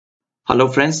Hello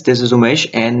friends, this is Umesh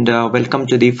and welcome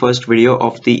to the first video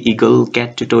of the Eagle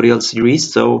CAD tutorial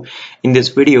series. So in this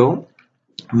video,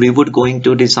 we would going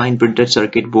to design printed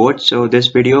circuit board. So this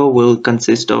video will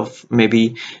consist of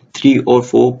maybe 3 or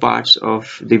 4 parts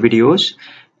of the videos.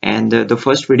 And the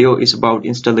first video is about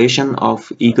installation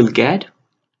of Eagle CAD.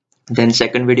 Then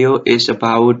second video is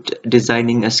about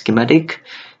designing a schematic.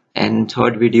 And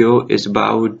third video is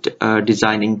about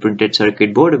designing printed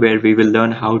circuit board, where we will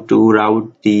learn how to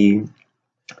route the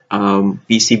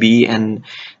PCB, and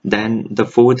then the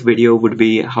fourth video would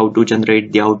be how to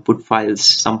generate the output files.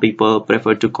 Some people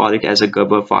prefer to call it as a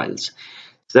Gerber files.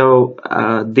 So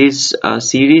this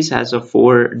series has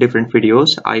 4 different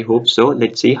videos. I hope so.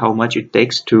 Let's see how much it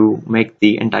takes to make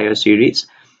the entire series.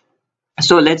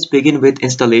 So let's begin with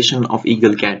installation of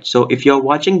Eagle CAD. So if you're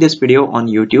watching this video on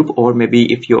YouTube, or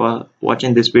maybe if you are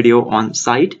watching this video on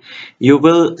site, you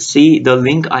will see the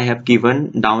link I have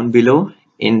given down below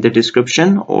in the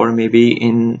description, or maybe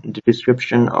in the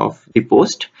description of the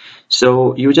post.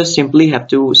 So you just simply have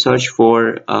to search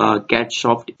for CAD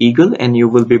Soft Eagle and you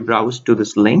will be browsed to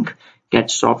this link,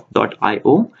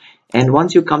 cadsoft.io. And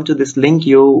once you come to this link,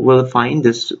 you will find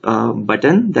this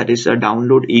button that is a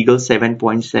download Eagle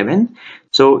 7.7.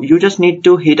 So you just need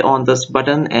to hit on this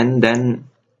button, and then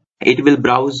it will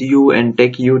browse you and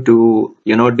take you to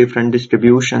different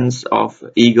distributions of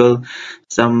Eagle.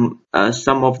 Some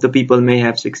of the people may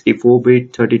have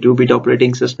 64-bit, 32-bit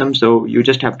operating system, so you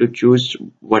just have to choose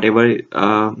whatever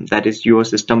that is your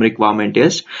system requirement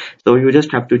is. So you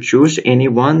just have to choose any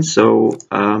one. So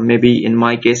maybe in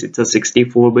my case it's a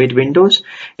 64-bit Windows,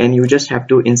 and you just have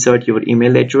to insert your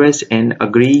email address and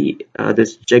agree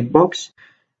this checkbox,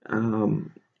 and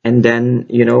then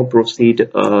proceed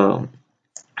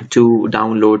to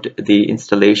download the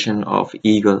installation of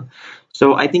Eagle.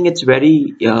 So I think it's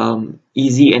very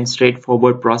easy and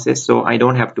straightforward process, so I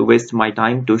don't have to waste my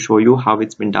time to show you how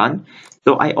it's been done.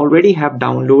 So I already have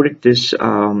downloaded this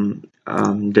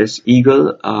this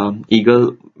Eagle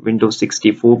Windows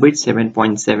 64-bit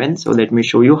 7.7. so let me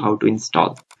show you how to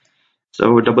install.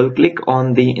 So double click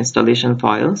on the installation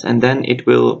files, and then it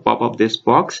will pop up this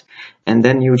box, and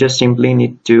then you just simply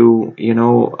need to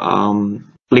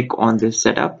click on this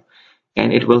setup,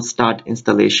 and it will start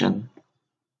installation.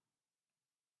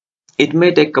 It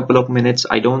may take a couple of minutes.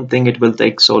 I don't think it will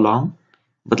take so long,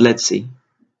 but let's see.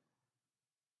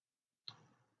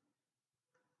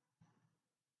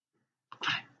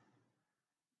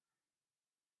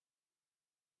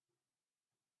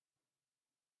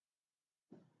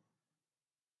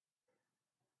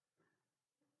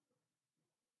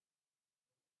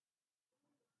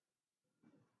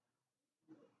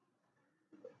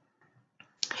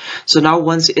 So now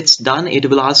once it's done, it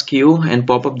will ask you and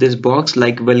pop up this box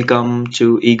like welcome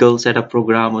to Eagle setup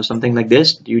program or something like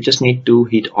this. You just need to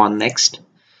hit on next,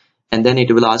 and then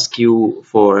it will ask you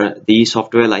for the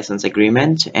software license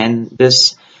agreement. And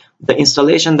the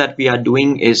installation that we are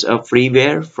doing is a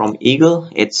freeware from Eagle.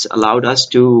 It's allowed us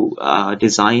to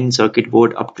design circuit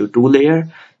board up to 2 layer,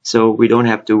 so we don't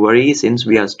have to worry since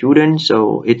we are students.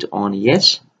 So hit on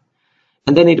yes,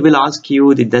 and then it will ask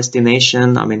you the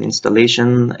destination,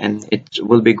 installation, and it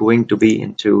will be going to be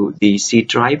into the C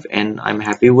drive, and I'm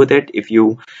happy with it. If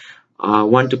you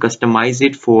want to customize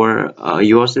it for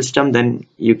your system, then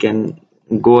you can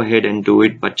go ahead and do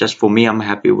it, but just for me, I'm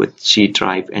happy with C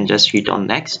drive. And just hit on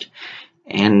next,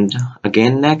 and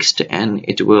again next, and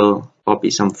it will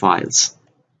copy some files.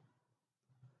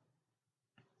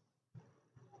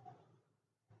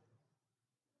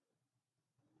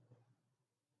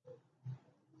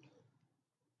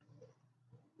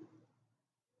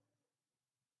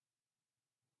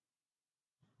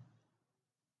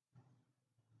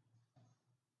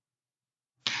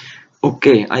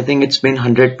 Okay, I think it's been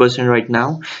 100% right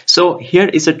now. So here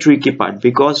is a tricky part,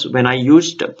 because when I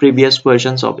used previous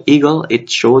versions of Eagle, it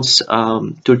shows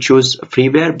to choose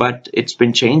freeware, but it's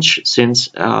been changed since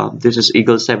this is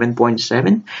Eagle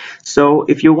 7.7. So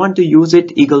if you want to use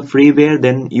it Eagle freeware,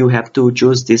 then you have to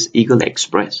choose this Eagle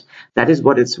Express. That is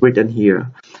what it's written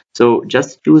here. So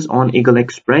just choose on Eagle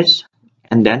Express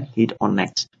and then hit on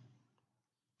next.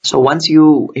 So once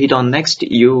you hit on next,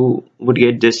 you would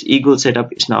get this Eagle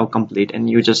setup is now complete, and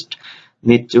you just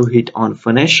need to hit on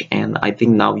finish, and I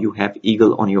think now you have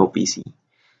Eagle on your PC.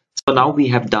 So now we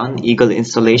have done Eagle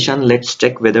installation. Let's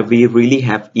check whether we really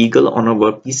have Eagle on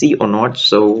our PC or not.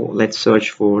 So let's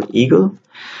search for Eagle,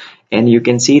 and you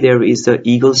can see there is the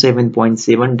Eagle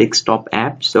 7.7 desktop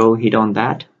app. So hit on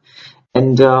that,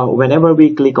 and whenever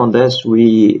we click on this,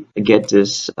 we get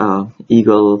this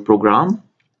Eagle program.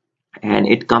 and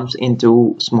it comes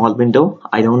into small window.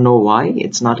 I don't know why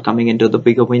it's not coming into the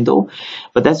bigger window,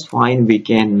 but that's fine. We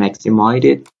can maximize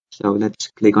it. So let's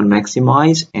click on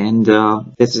maximize, and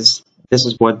this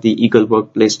is what the Eagle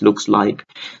workplace looks like.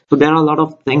 So there are a lot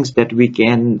of things that we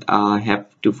can have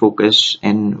to focus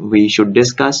and we should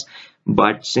discuss,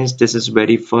 but since this is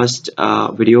very first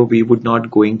video, we would not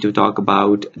going to talk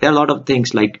about. There are a lot of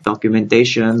things like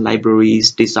documentation,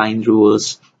 libraries, design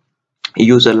rules,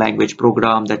 user language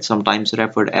program, that's sometimes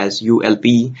referred as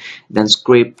ULP, then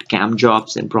script, cam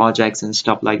jobs and projects and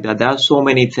stuff like that. There are so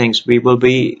many things. We will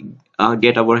be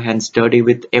get our hands dirty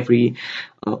with every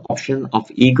option of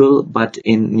Eagle, but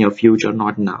in near future,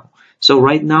 not now. So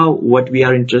right now what we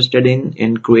are interested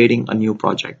in creating a new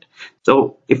project.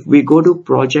 So if we go to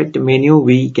project menu,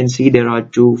 we can see there are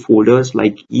two folders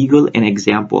like Eagle and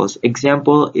examples.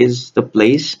 Example is the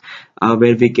place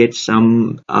where we get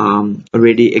some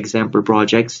already example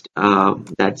projects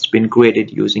that's been created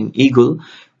using Eagle.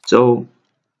 So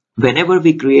whenever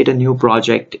we create a new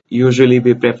project, usually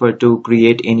we prefer to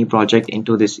create any project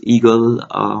into this Eagle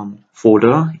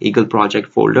folder, Eagle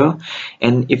project folder.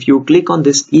 And if you click on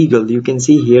this Eagle, you can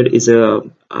see here is a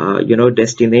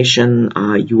destination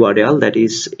URL, that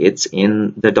is, it's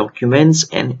in the documents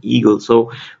and Eagle.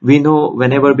 So we know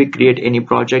whenever we create any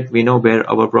project, we know where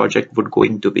our project would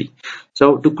going to be.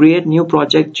 So to create new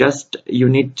project, just you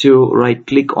need to right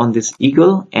click on this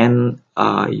Eagle, and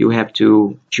you have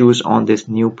to choose on this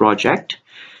new project.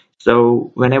 So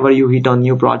whenever you hit on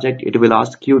new project, it will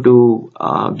ask you to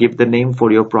give the name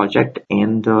for your project,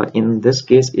 and in this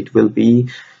case it will be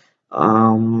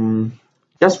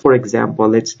just for example,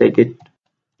 let's take it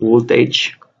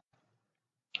voltage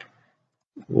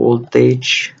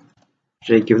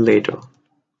regulator,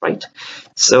 right?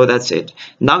 So that's it.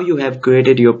 Now you have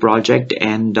created your project,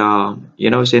 and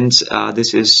since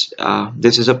this is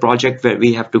a project where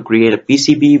we have to create a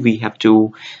PCB, we have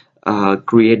to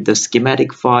create the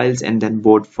schematic files and then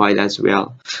board file as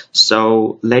well.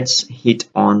 So let's hit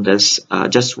on this,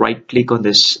 just right click on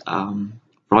this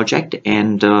project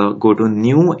and go to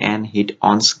new and hit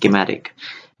on schematic.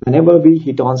 Whenever we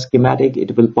hit on schematic,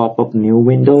 it will pop up new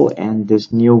window, and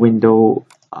this new window,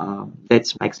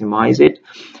 let's maximize it,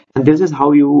 and this is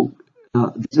how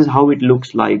it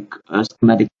looks like a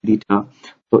schematic editor.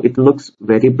 So it looks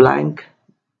very blank,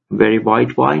 very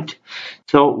white.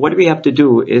 So what we have to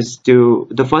do is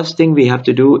the first thing we have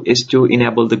to do is to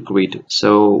enable the grid.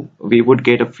 So we would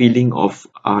get a feeling of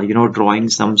drawing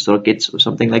some circuits or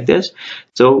something like this.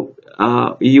 So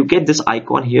you get this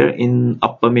icon here in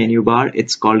upper menu bar,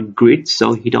 it's called grid.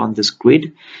 So hit on this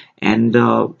grid, and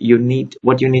what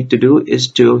you need to do is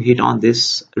to hit on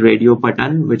this radio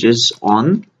button, which is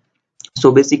on.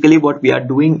 So basically what we are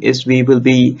doing is we will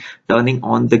be turning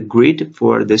on the grid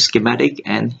for the schematic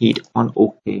and hit on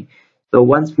OK. So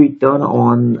once we turn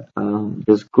on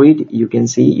this grid, you can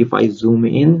see if I zoom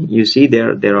in, you see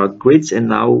there are grids, and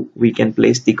now we can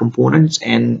place the components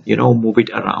and move it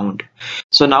around.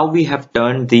 So now we have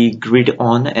turned the grid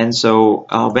on, and so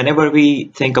whenever we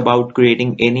think about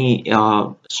creating any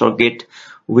circuit,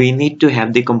 we need to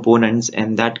have the components,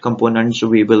 and that components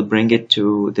we will bring it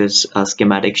to this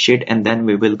schematic sheet, and then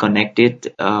we will connect it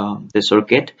the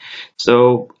circuit.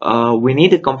 So we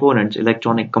need a component,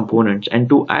 electronic components, and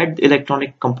to add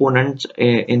electronic components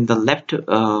in the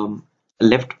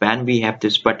left pan we have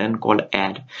this button called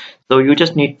add. So you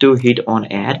just need to hit on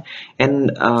add,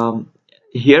 and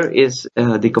here is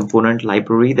the component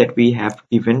library that we have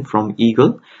given from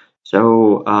Eagle.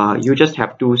 So you just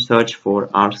have to search for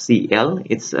RCL.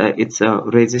 It's a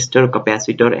resistor,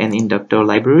 capacitor and inductor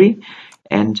library,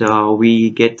 and we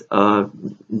get a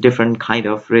different kind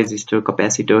of resistor,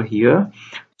 capacitor here.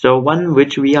 So one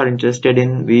which we are interested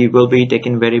in, we will be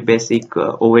taking very basic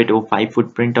 0805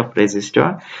 footprint of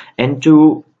resistor. And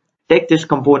to take this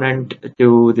component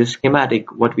to the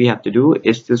schematic, what we have to do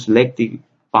is to select the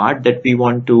part that we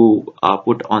want to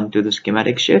put onto the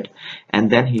schematic sheet, and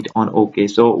then hit on OK.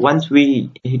 So once we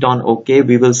hit on OK,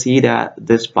 we will see that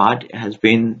this part has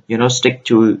been stick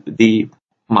to the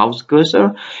mouse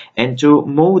cursor. And to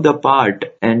move the part,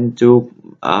 and to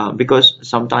because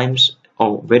sometimes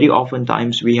or very often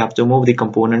times we have to move the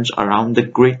components around the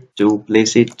grid to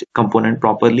place it component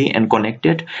properly and connect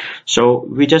it. So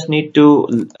we just need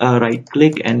to right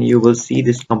click, and you will see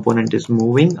this component is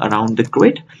moving around the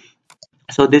grid.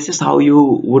 So this is how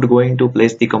you would going to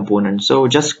place the component. So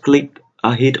just click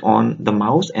hit on the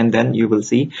mouse, and then you will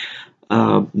see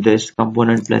this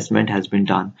component placement has been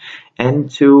done.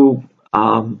 And to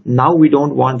now we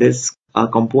don't want this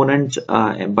component,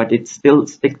 but it still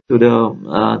sticks to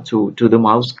the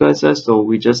mouse cursor. So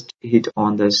we just hit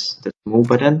on this move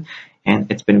button,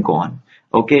 and it's been gone.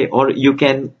 Okay, or you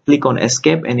can click on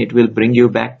escape and it will bring you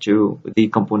back to the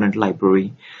component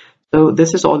library. So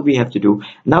this is all we have to do.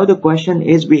 Now the question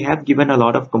is, we have given a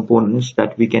lot of components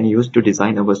that we can use to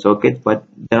design our circuit, but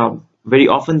there are very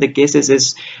often the cases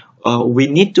is we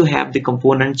need to have the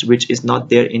components which is not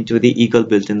there into the Eagle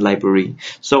built-in library.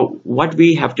 So what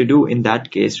we have to do in that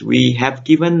case, we have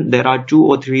given there are 2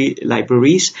 or 3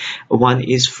 libraries. One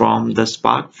is from the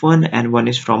SparkFun and one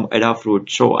is from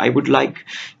Adafruit. So I would like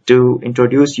to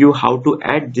introduce you how to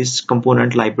add this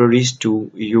component libraries to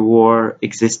your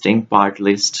existing part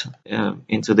list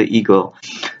into the Eagle.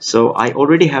 So I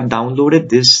already have downloaded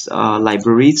this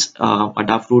libraries,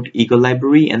 Adafruit Eagle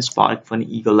library and SparkFun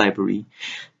Eagle library.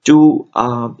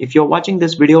 If you're watching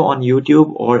this video on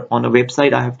YouTube or on a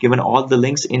website, I have given all the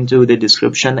links into the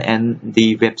description and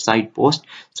the website post,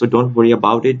 so don't worry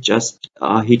about it. Just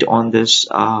hit on this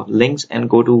links and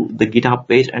go to the GitHub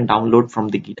page and download from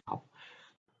the GitHub.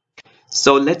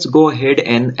 So let's go ahead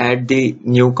and add the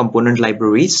new component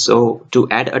libraries. So to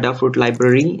add Adafruit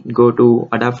library, go to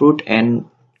Adafruit and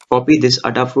copy this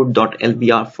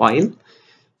adafruit.lbr file.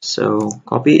 So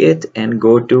copy it and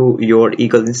go to your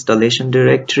Eagle installation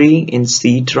directory in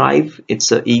C drive.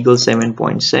 It's a Eagle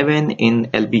 7.7. In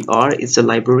LBR it's a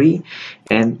library,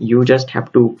 and you just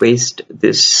have to paste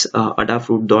this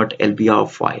adafruit.lbr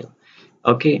file.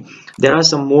 Okay, there are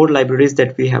some more libraries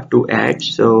that we have to add.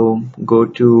 So go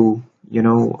to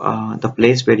the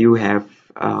place where you have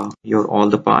your all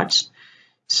the parts.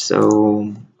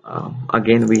 So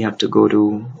again we have to go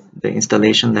to the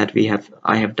installation that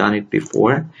I have done it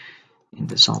before in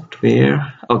the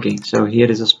software. Okay, so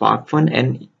here is a SparkFun,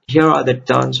 and here are the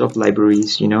tons of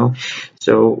libraries.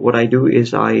 So what I do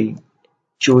is I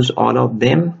choose all of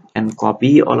them and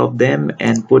copy all of them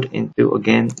and put into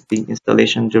again the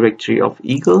installation directory of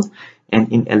Eagle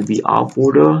and in LBR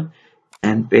folder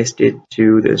and paste it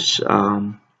to this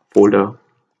folder.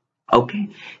 Okay,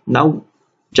 now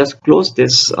just close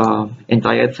this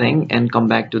entire thing and come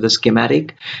back to the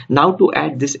schematic. Now to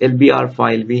add this LBR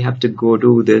file, we have to go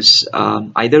to this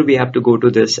either we have to go to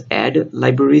this add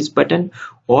libraries button,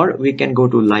 or we can go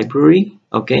to library.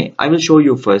 Okay, I will show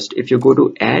you first. If you go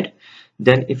to add,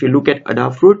 then if you look at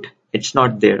Adafruit, it's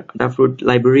not there. Adafruit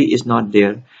library is not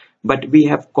there, but we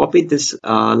have copied this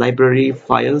library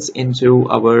files into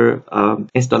our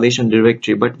installation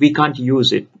directory, but we can't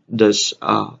use it, this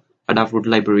Adafruit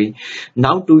library.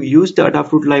 Now to use the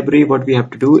Adafruit library, what we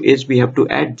have to do is we have to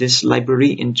add this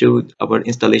library into our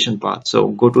installation path. So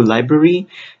go to library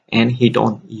and hit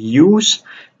on use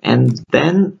and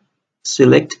then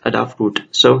select Adafruit.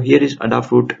 So here is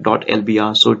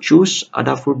adafruit.lbr. So choose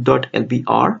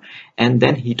adafruit.lbr and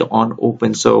then hit on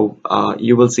open. So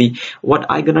you will see what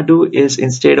I'm gonna do is,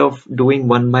 instead of doing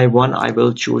one by one, I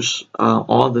will choose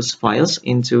all these files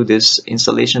into this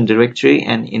installation directory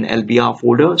and in LBR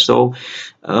folder. So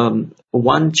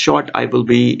one shot I will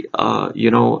be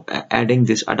adding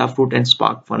this Adafruit and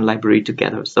SparkFun library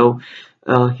together. So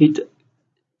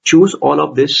choose all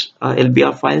of this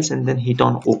LBR files and then hit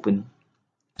on open.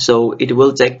 So it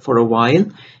will take for a while,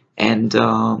 and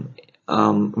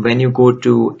when you go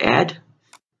to add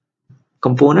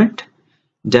component,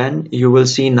 then you will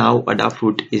see now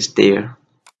Adafruit is there.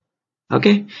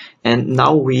 Okay, and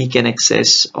now we can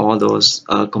access all those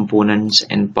components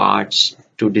and parts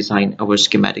to design our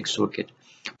schematic circuit,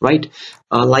 right?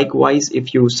 Likewise,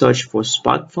 if you search for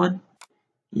SparkFun,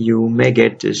 you may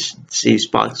get to see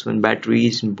SparkFun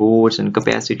batteries and boards and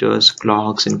capacitors,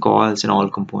 clocks and coils and all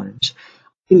components.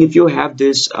 If you have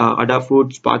this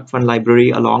Adafruit SparkFun library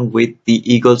along with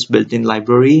the Eagle's built-in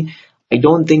library, I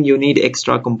don't think you need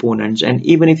extra components. And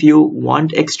even if you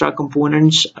want extra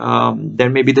components, there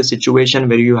may be the situation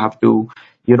where you have to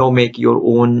make your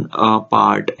own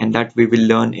part, and that we will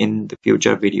learn in the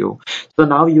future video. So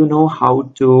now you know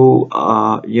how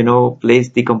to place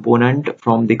the component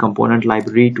from the component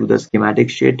library to the schematic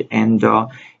sheet, and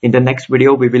in the next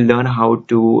video we will learn how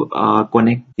to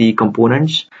connect the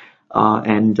components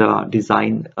and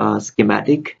design a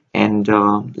schematic, and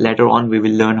later on we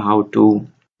will learn how to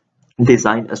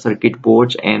design a circuit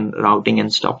boards and routing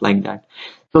and stuff like that.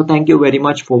 So thank you very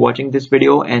much for watching this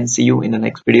video, and see you in the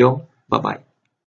next video. Bye bye.